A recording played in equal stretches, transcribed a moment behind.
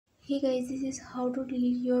Hey guys, this is how to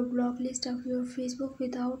delete your block list of your Facebook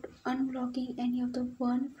without unblocking any of the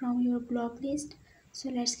one from your block list. So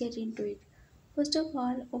let's get into it. First of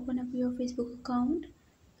all, open up your Facebook account.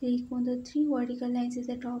 Click on the three vertical lines in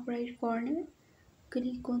the top right corner.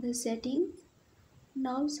 Click on the settings.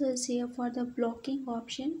 Now search here for the blocking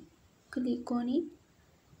option. Click on it.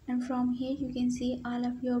 And from here you can see all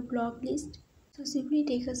of your block list. So simply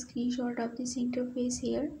take a screenshot of this interface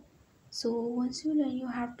here. So once you learn, you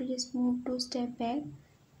have to just move 2 steps back.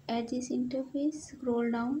 At this interface,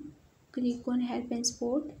 scroll down, click on help and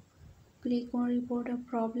support, click on report a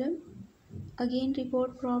problem, again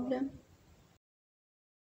report problem,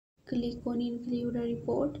 click on include a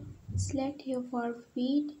report, select here for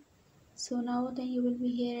feed. So now then you will be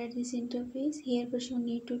here at this interface. Here what you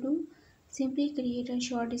need to do, simply create a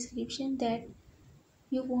short description that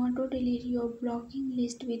you want to delete your blocking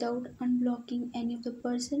list without unblocking any of the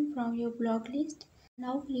person from your block list.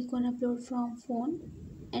 Now click on upload from phone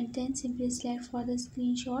and then simply select for the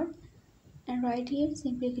screenshot, and right here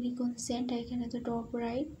simply click on the send icon at the top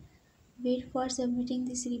right. Wait for submitting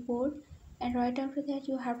this report, and right after that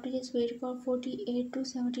you have to just wait for 48 to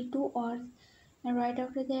 72 hours, and right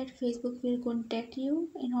after that Facebook will contact you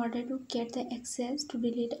in order to get the access to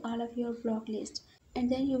delete all of your block list, and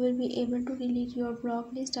then you will be able to delete your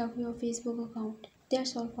block list of your Facebook account.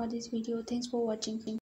 That's all for this video. Thanks for watching.